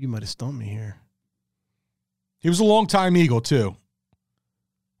 You might have stumped me here. He was a long-time Eagle, too.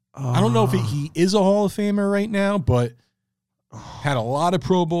 I don't know if he is a Hall of Famer right now, but had a lot of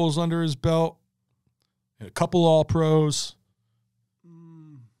Pro Bowls under his belt. Had a couple All-Pros.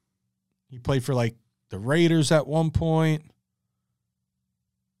 He played for, like, the Raiders at one point.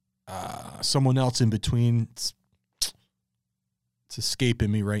 Someone else in between. It's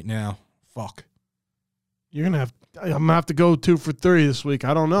escaping me right now. Fuck. I'm gonna have to go 2 for 3 this week.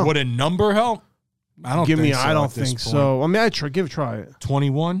 I don't know. Would a number help? I don't think so. I don't think so. I mean, give it a try.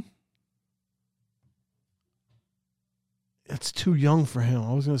 21. It's too young for him.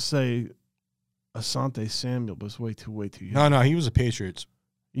 I was gonna say Asante Samuel, but it's way too young. No, he was a Patriots.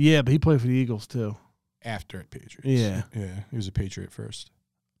 Yeah, but he played for the Eagles too. After at Patriots. Yeah. He was a Patriot first.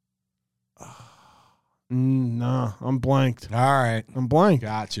 Nah, I'm blanked. All right. I'm blank.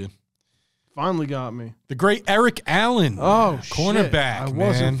 Gotcha. Finally got me. The great Eric Allen. Oh, cornerback.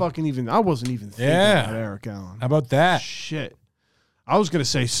 Shit. I wasn't even thinking about Eric Allen. How about that? Shit. I was gonna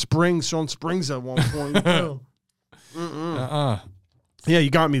say Sean Springs at one point too. Yeah, you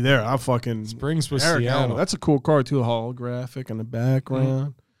got me there. I fucking Springs was Eric Seattle. Allen. That's a cool card too, holographic in the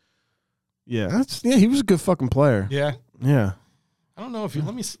background. Yeah, he was a good fucking player. Yeah. Yeah. I don't know if you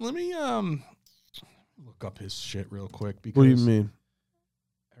let me look up his shit real quick because What do you mean?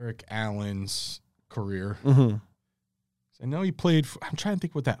 Eric Allen's career. Mm-hmm. I know he played for, I'm trying to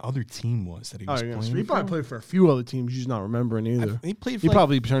think what that other team was that he was playing He probably played for a few other teams. You're just not remembering either. He played for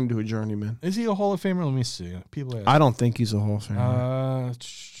probably turned into a journeyman. Is he a Hall of Famer? Let me see. People ask. I don't think he's a Hall of Famer.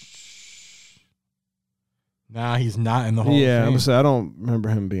 Nah, he's not in the Hall of Fame. Yeah, I'm gonna say I don't remember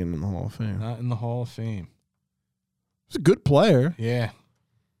him being in the Hall of Fame. Not in the Hall of Fame. He's a good player. Yeah.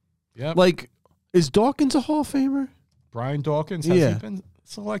 Yep. Like, is Dawkins a Hall of Famer? Brian Dawkins, has he been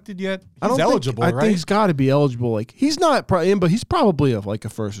selected yet? He's eligible, I right? think he's got to be eligible. Like, he's not probably in, but he's probably a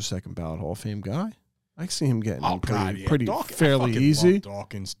first or second ballot Hall of Fame guy. I see him getting pretty Dawkins, fairly easy.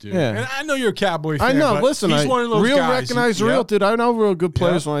 Dawkins, dude. Yeah. And I know you're a Cowboy fan. I know. But Listen, he's one of those real guys. recognize real, dude. I know real good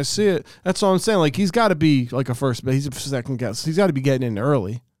players when I see it. That's all I'm saying. Like, he's got to be like a first, but he's a second guess. He's got to be getting in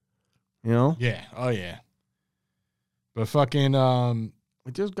early. You know? Yeah. Oh yeah. But fucking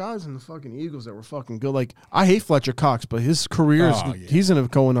like, there's guys in the fucking Eagles that were fucking good. Like, I hate Fletcher Cox, but his career he's in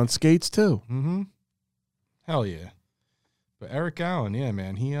going on skates too. Mm-hmm. Hell yeah. But Eric Allen, yeah,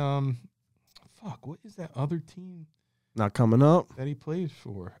 man. He what is that other team? Not coming up. That he played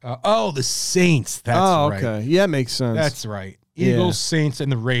for. The Saints. That's right. Okay. Yeah, makes sense. That's right. Eagles, Saints,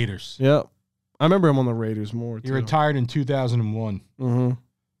 and the Raiders. Yep. I remember him on the Raiders more, too. He retired in 2001. Mm-hmm.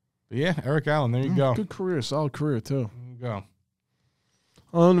 But yeah, Eric Allen, there you go. Good career. Solid career, too. There you go.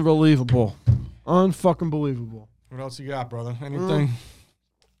 Unbelievable. Unfucking believable. What else you got, brother? Anything?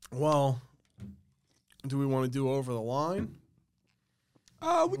 Well, do we want to do over the line?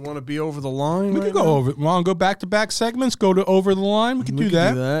 We want to be over the line. We could go over. Want to go back-to-back segments? Go to over the line. We can do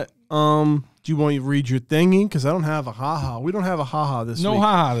that. Do you want to read your thingy? Because I don't have a ha-ha. We don't have a ha-ha this week. No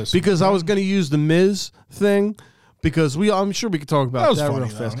ha-ha this week. Because I was going to use the Miz thing. Because I'm sure we could talk about that real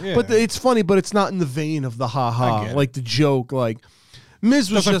fast. Yeah. But it's funny, but it's not in the vein of the ha-ha. Like the joke. Like, Miz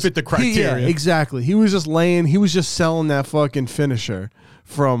was doesn't just fit the criteria. Yeah, exactly. He was just selling that fucking finisher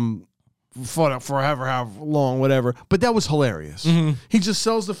from forever, how long, whatever. But that was hilarious. Mm-hmm. He just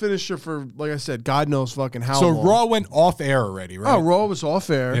sells the finisher for, like I said, God knows fucking how long. So Raw went off air already, right? Oh, Raw was off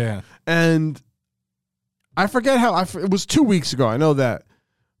air. Yeah. And I forget how, it was 2 weeks ago. I know that.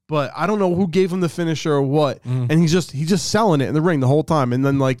 But I don't know who gave him the finisher or what. And he's just selling it in the ring the whole time. And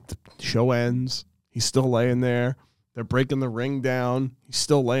then, like, the show ends. He's still laying there. They're breaking the ring down. He's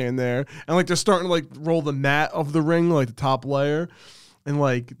still laying there. And, like, they're starting to, like, roll the mat of the ring, like, the top layer. And,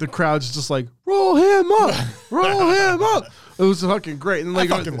 like, the crowd's just like, roll him up. Roll him up. It was fucking great. And,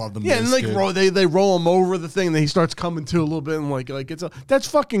 like, I fucking love them. Yeah, and, like, they roll him over the thing. And then he starts coming to a little bit. And, like that's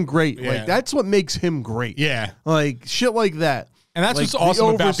fucking great. Yeah. Like, that's what makes him great. Yeah. Like, shit like that. And that's like, what's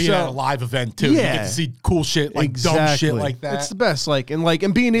awesome about being at a live event, too. Yeah. You get to see cool shit, like dumb shit like that. It's the best.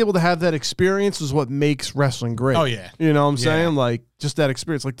 And being able to have that experience is what makes wrestling great. Oh, yeah. You know what I'm saying? Like, just that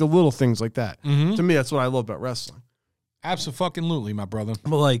experience. Like, the little things like that. Mm-hmm. To me, that's what I love about wrestling. Absolutely, my brother.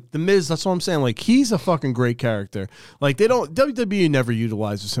 But, like, The Miz, that's what I'm saying. Like, he's a fucking great character. Like, WWE never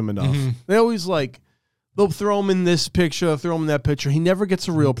utilizes him enough. Mm-hmm. They always, like, they'll throw him in this picture, throw him in that picture. He never gets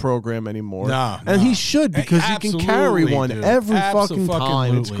a real program anymore. And he should, because he can carry one dude. Every fucking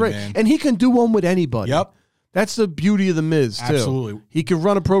time. It's great. Man. And he can do one with anybody. Yep. That's the beauty of The Miz, too. Absolutely. He can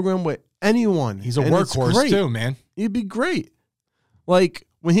run a program with anyone. He's a workhorse, too, man. He'd be great. Like,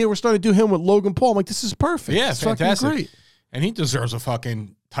 when we're starting to do him with Logan Paul, I'm like, this is perfect. Yeah, it's fantastic. fucking great. And he deserves a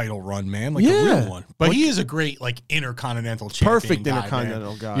fucking title run, man, like a real one. But he is a great, like, intercontinental champion. Perfect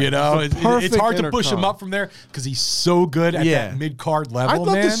intercontinental guy. You know, it's hard to push him up from there because he's so good at that mid-card level, I'd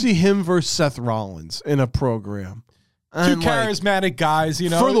love to see him versus Seth Rollins in a program. Two charismatic guys, you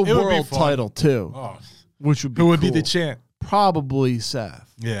know. For the world title, too. Oh. Which would be Who would cool. be the champ? Probably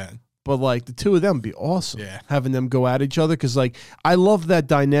Seth. Yeah. But, like, the two of them would be awesome. Yeah. Having them go at each other. Because, like, I love that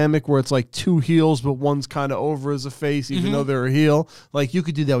dynamic where it's, like, two heels, but one's kind of over as a face, even though they're a heel. Like, you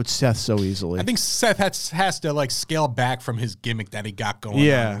could do that with Seth so easily. I think Seth has to, like, scale back from his gimmick that he got going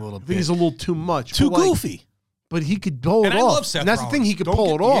on a little bit. I think he's a little too much. Too goofy. But he could pull it I off. love Seth and that's Rollins. the thing, he could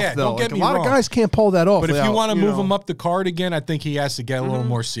pull it off, though. Don't get Like, a me lot wrong. of guys can't pull that off. But if you want to move him know. up the card again, I think he has to get a little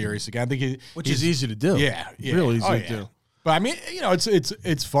more serious again. I think Which is easy to do. Yeah. Real easy to do. But I mean, you know,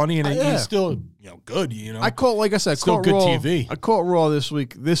 it's funny and he's still, you know, good. You know, I caught, like I said, still caught good Raw, TV. I caught Raw this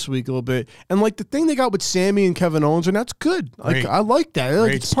week a little bit, and like the thing they got with Sammy and Kevin Owens, and that's good. Like Great. I like that. Like,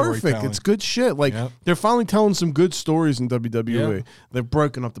 Great it's perfect. storytelling. It's good shit. Like Yep. they're finally telling some good stories in WWE. Yep. They're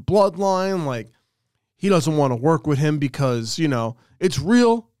breaking up the bloodline. Like he doesn't want to work with him because you know it's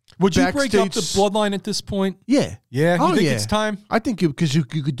real. Would you break up the Backstage- bloodline at this point? Yeah. Yeah. You Oh, think yeah. it's time? I think because you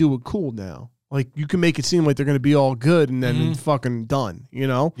could do it cool now. Like you can make it seem like they're going to be all good and then fucking done, you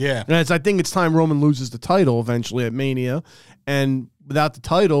know? Yeah. And I think it's time Roman loses the title eventually at Mania, and without the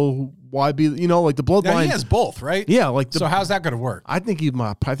title, why be? You know, like the bloodline. Now, he has both, right? Yeah, like so how's that going to work? I think he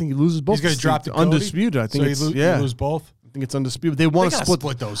loses both. He's going to drop the undisputed. I think so it's you lose both. I think it's undisputed. They want to gotta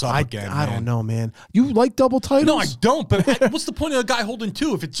split those up again. I man. don't know, man. You like double titles? No, I don't. But what's the point of a guy holding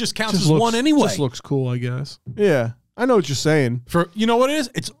two if it just counts Just as one anyway? Just looks cool, I guess. Yeah, I know what you're saying. For you know what it is?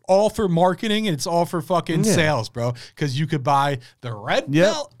 It's all for marketing and it's all for fucking sales, bro. Because you could buy the red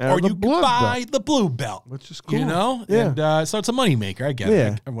belt or the you could blue buy belt. the blue belt, Which is cool. You know, Yeah. And so it's a moneymaker. I get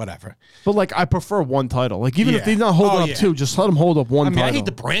it. Like, whatever. But like, I prefer one title. Like, even if Yeah. they're not holding Oh, up yeah. two, just let them hold up one I mean, title. I hate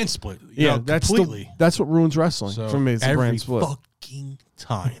the brand split. You know, that's completely. that's what ruins wrestling So for me. It's the every brand split. fucking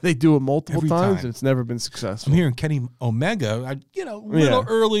time. They do it multiple Every times, time. and it's never been successful. I'm hearing Kenny Omega. Little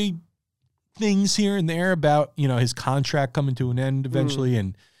early things here and there about his contract coming to an end eventually,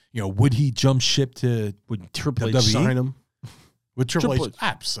 and would he jump ship to Would Triple H WWE? sign him? With Triple Triple H? H.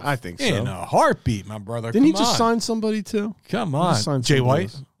 Absolutely. I think so. In a heartbeat, my brother. Didn't he Come just on. sign somebody too? Come He on, just signed Jay somebody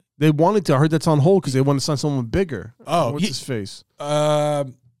White. else. They wanted to. I heard that's on hold because they want to sign someone bigger. Oh, what's his face?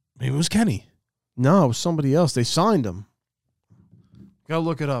 Maybe it was Kenny. No, it was somebody else. They signed him. Gotta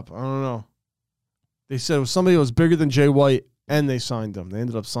look it up. I don't know. They said it was somebody that was bigger than Jay White, and they signed him. They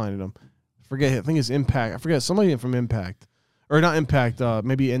ended up signing him. Forget. I think it's Impact. I forget somebody from Impact, or not Impact.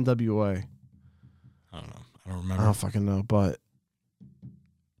 Maybe NWA. I don't know. I don't I remember. don't fucking know, but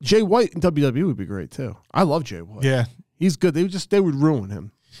Jay White in WWE would be great too. I love Jay White. Yeah. He's good. They would ruin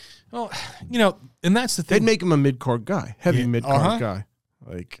him. Well, and that's the thing. They'd make him a mid-card guy, heavy mid-card guy.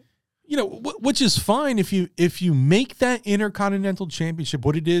 Like, which is fine if you make that Intercontinental Championship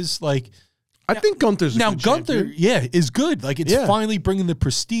what it is. Like, I think Gunther's a now good Gunther, champion. is good. Like, it's finally bringing the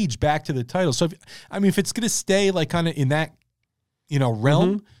prestige back to the title. So, if it's gonna stay like kind of in that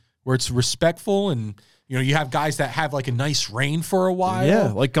realm where it's respectful and you have guys that have like a nice reign for a while.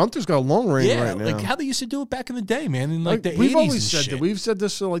 Yeah, like Gunther's got a long reign right now. like how they used to do it back in the day, man. In like the 80s we've always and said shit. that. We've said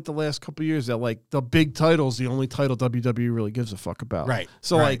this for like the last couple of years that like the big title's the only title WWE really gives a fuck about. Right.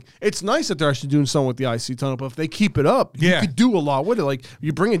 So like it's nice that they're actually doing something with the IC title, but if they keep it up, you could do a lot with it. Like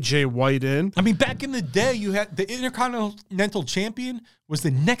you bring in Jay White in. I mean, back in the day, you had the Intercontinental Champion was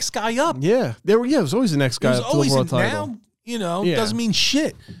the next guy up. Yeah, it was always the next guy. It was up to the always world title. now. Doesn't mean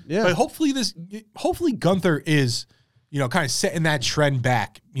shit. Yeah. But hopefully Gunther is, kind of setting that trend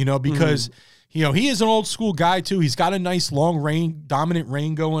back, because, he is an old school guy too. He's got a nice long reign, dominant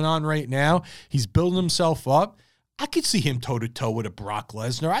reign going on right now. He's building himself up. I could see him toe to toe with a Brock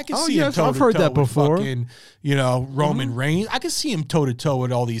Lesnar. I could see him toe to toe I've heard that with before. fucking, Roman Reigns. I could see him toe to toe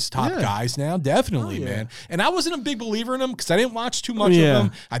with all these top guys now. Definitely, man. And I wasn't a big believer in him because I didn't watch too much of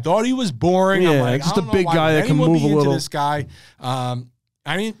him. I thought he was boring. I'm like, just I a don't know big why guy would that can anyone move be a into little. This guy.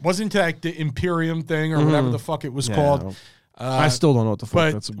 I wasn't into like the Imperium thing or whatever the fuck it was called. I still don't know what the fuck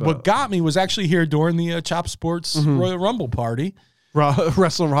But that's about. what got me was actually here during the Chop Sports Royal Rumble party.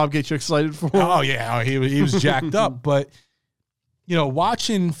 Wrestling Rob gets you excited for? Oh yeah, he was jacked up. But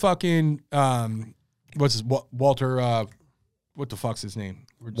watching fucking Walter? What the fuck's his name?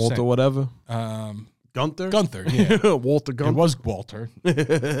 Walter, whatever. Gunther. Gunther. Yeah, Walter Gunther. it was Walter.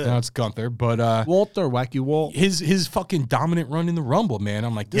 Now it's Gunther. But Walter, Wacky Walt. his fucking dominant run in the Rumble, man.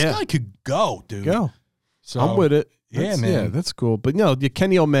 I'm like, this guy could go, dude. Go. So I'm with it. Yeah, man. Yeah, that's cool. But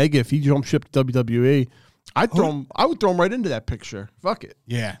Kenny Omega, if he jump ship to WWE, I would throw him right into that picture. Fuck it.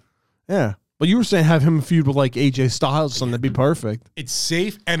 Yeah. Yeah. But you were saying have him feud with like AJ Styles or something. That'd be perfect. It's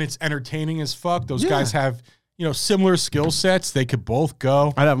safe and it's entertaining as fuck. Those guys have, similar skill sets. They could both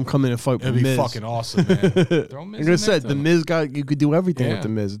go. I'd have him come in and fight with It'd be Miz. fucking awesome, man. Throw Miz Like I said, the Miz guy, you could do everything with the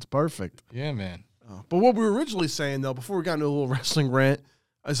Miz. It's perfect. Yeah, man. But what we were originally saying, though, before we got into a little wrestling rant,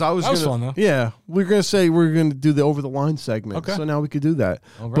 is That was fun, though. Yeah, we are going to say we're going to do the over the line segment. Okay. So now we could do that.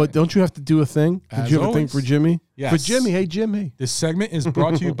 All right. But don't you have to do a thing? Did As you have a thing always. for Jimmy? Yes. For Jimmy. Hey, Jimmy. This segment is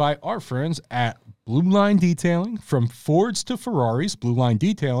brought to you by our friends at Blue Line Detailing. From Fords to Ferraris, Blue Line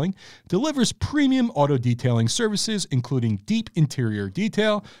Detailing delivers premium auto detailing services, including deep interior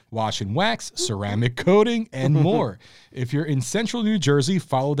detail, wash and wax, ceramic coating, and more. If you're in Central New Jersey,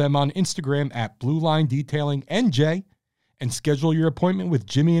 follow them on Instagram at Blue Line Detailing NJ and schedule your appointment with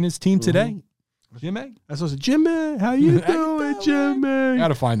Jimmy and his team today. Jimmy? That's what I said. Jimmy, how you doing, Jimmy?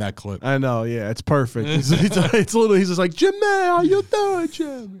 Gotta find that clip. I know, yeah, it's perfect. It's literally, he's just like, Jimmy, how you doing,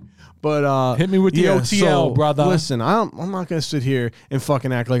 Jimmy? But hit me with the OTL, brother. Listen, I'm not gonna sit here and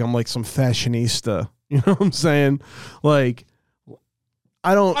fucking act like I'm like some fashionista. You know what I'm saying? Like,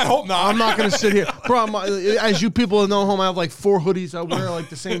 I hope not. I'm not gonna sit here, bro. As you people know, home, I have like 4 hoodies I wear like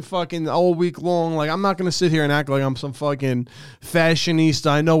the same fucking all week long. Like, I'm not gonna sit here and act like I'm some fucking fashionista.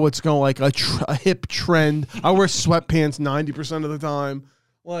 I know what's going like a hip trend. I wear sweatpants 90% of the time.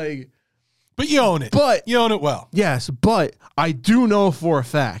 Like, But you own it. But you own it well. Yes, but I do know for a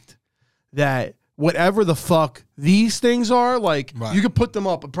fact that whatever the fuck these things are, like, you could put them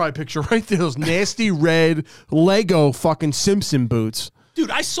up and probably picture right there, those nasty red Lego fucking Simpson boots. Dude,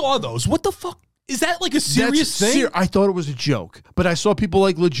 I saw those. What the fuck? Is that like a serious thing? I thought it was a joke, but I saw people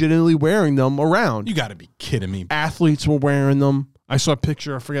like legitimately wearing them around. You got to be kidding me. Athletes were wearing them. I saw a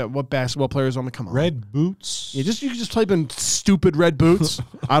picture. I forget what basketball players on the come on. Red boots. Yeah, you can just type in stupid red boots.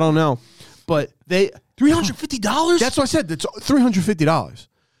 I don't know, but they $350. That's what I said. It's $350.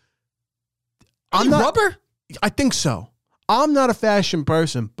 I'm not rubber. I think so. I'm not a fashion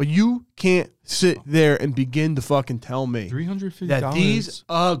person, but you can't sit there and begin to fucking tell me $350 that these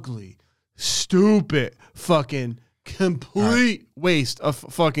ugly, stupid, fucking complete waste of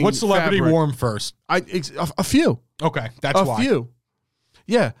fucking. What celebrity fabric. wore them first? A few. Okay, that's why. A few.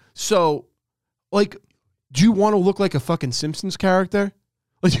 Yeah. So, like, do you want to look like a fucking Simpsons character?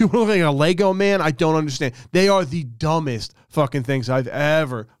 Like, you look like a Lego man? I don't understand. They are the dumbest fucking things I've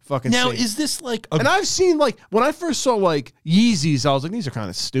ever fucking seen. Now, is this like and I've seen, like, when I first saw, like, Yeezys, I was like, these are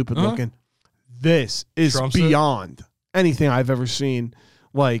kind of stupid looking. This is beyond anything I've ever seen,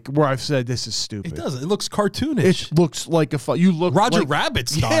 like, where I've said this is stupid. It does. It looks cartoonish. It looks like you look Roger like, Rabbit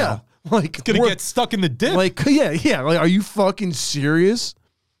style. Yeah. Like, it's going to get stuck in the dip. Like, yeah. Like, are you fucking serious?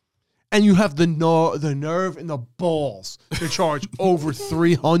 And you have the nerve and the balls to charge over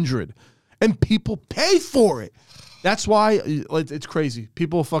 $300, and people pay for it. That's why it's crazy.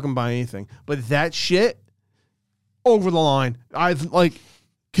 People will fucking buy anything, but that shit over the line. I've like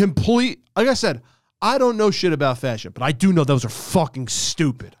like I said, I don't know shit about fashion, but I do know those are fucking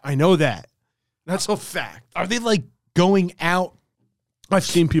stupid. I know that. That's a fact. Are they like going out? I've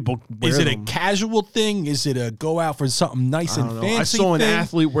seen people wear Is it them. a casual thing? Is it a go out for something nice and fancy? I saw an thing?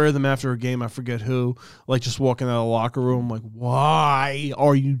 athlete wear them after a game. I forget who. Like, just walking out of the locker room. Like, why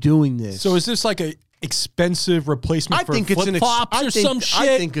are you doing this? So is this like a expensive replacement for flip-flops or some shit?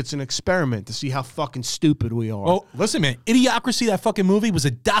 I think it's an experiment to see how fucking stupid we are. Oh, listen, man. Idiocracy, that fucking movie, was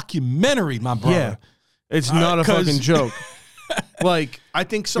a documentary, my brother. Yeah. It's not a fucking joke. Like, I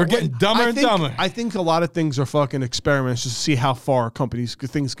think we're getting dumber and dumber. I think a lot of things are fucking experiments just to see how far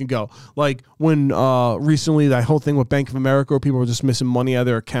things can go. Like when recently that whole thing with Bank of America where people were just missing money out of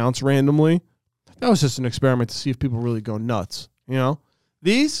their accounts randomly. That was just an experiment to see if people really go nuts. You know?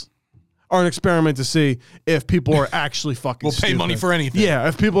 These are an experiment to see if people are actually fucking We'll pay stupid. money for anything. Yeah,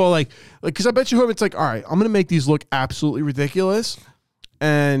 if people are like, because I bet you whoever it's like, all right, I'm going to make these look absolutely ridiculous.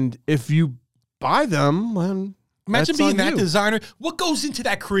 And if you buy them, then imagine that's being on that you. designer. What goes into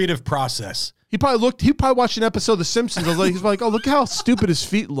that creative process? He probably watched an episode of The Simpsons. He's like, oh, look how stupid his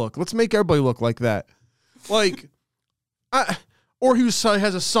feet look. Let's make everybody look like that. Like, or he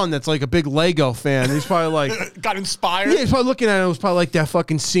has a son that's like a big Lego fan. He's probably like got inspired. Yeah, he's probably looking at it. It was probably like that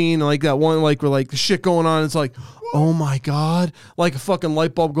fucking scene, like that one, like where like the shit going on. It's like, oh my god, like a fucking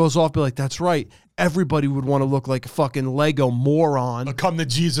light bulb goes off. Be like, that's right. Everybody would want to look like a fucking Lego moron. A come to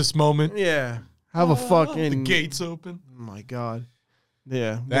Jesus moment. Yeah, have a fucking the gates open. Oh my god.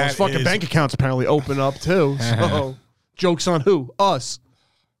 Yeah, well, That his fucking is- bank accounts apparently open up too. So, joke's on who? Us.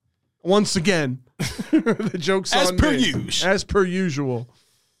 Once again, the joke's As on per me. usual. As per usual.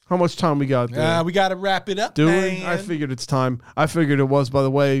 How much time we got there? We got to wrap it up, Do man. we? I figured it's time. I figured it was, by the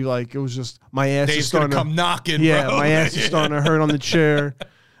way, like it was just my ass is Dave's going starting to come knocking, Yeah, bro. my ass is starting to hurt on the chair.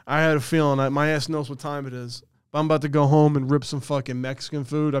 I had a feeling that my ass knows what time it is. I'm about to go home and rip some fucking Mexican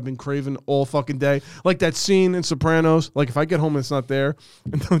food I've been craving all fucking day. Like that scene in Sopranos. Like if I get home and it's not there,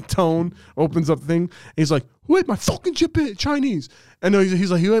 and the Tone opens up the thing, and he's like, "Who ate my fucking Chinese?" And he's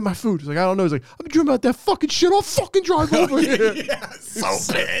like, "Who ate my food?" He's like, "I don't know." He's like, "I've been dreaming about that fucking shit. I'll fucking drive over here." Yeah,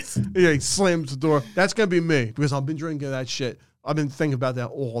 so pissed. Yeah, he slams the door. That's gonna be me because I've been drinking that shit. I've been thinking about that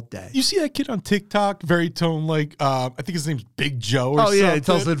all day. You see that kid on TikTok, very Tone like, I think his name's Big Joe or something. Oh, yeah, he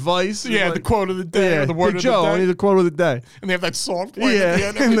tells advice. Yeah, like, the quote of the day or the word Big of Joe, the I day. need the quote of the day. And they have that song playing at the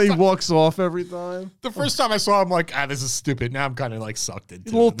end. And then he walks off every time. The first time I saw him, like, this is stupid. Now I'm kind of like sucked into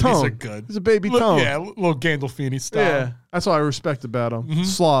He's a little it. Tone. These are good. He's a baby Tone. Yeah, little Gandolfini style. Yeah, that's what I respect about him.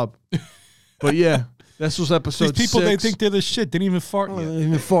 Slob. But yeah, this was episode These people, 6. they think they're the shit. Didn't even fart They yet. didn't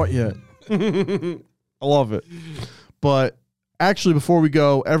even fart yet. I love it. But actually, before we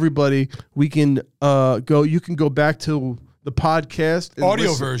go, everybody, we can go. You can go back to the podcast. And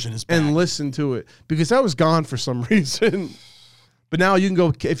Audio version is back. and listen to it because that was gone for some reason. But now you can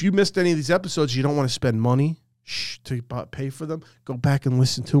go. If you missed any of these episodes, you don't want to spend money to pay for them. Go back and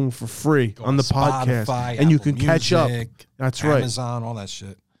listen to them for free on the podcast, Spotify, and you Apple can catch up. Music, That's right. Amazon, all that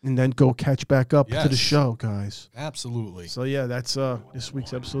shit. And then go catch back up to the Yes. show, guys. Absolutely. So yeah, that's this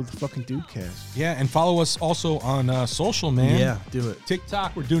week's episode of the fucking Dudecast. Yeah, and follow us also on social, man. Yeah, do it.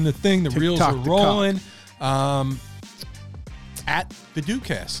 TikTok, we're doing the thing. The TikTok, reels are the rolling. At the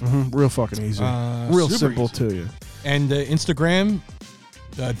Dudecast. Real fucking easy. Real super simple easy. to you. And Instagram,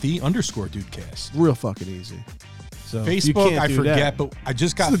 the_Dudecast. Real fucking easy. So if you Facebook, can't I do forget, that, but I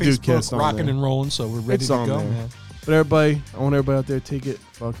just got It's the Facebook Dudecast on rocking there. and rolling, so we're ready it's to on go, there. man. But everybody, I want everybody out there to take it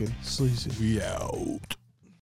fucking sleazy. We out.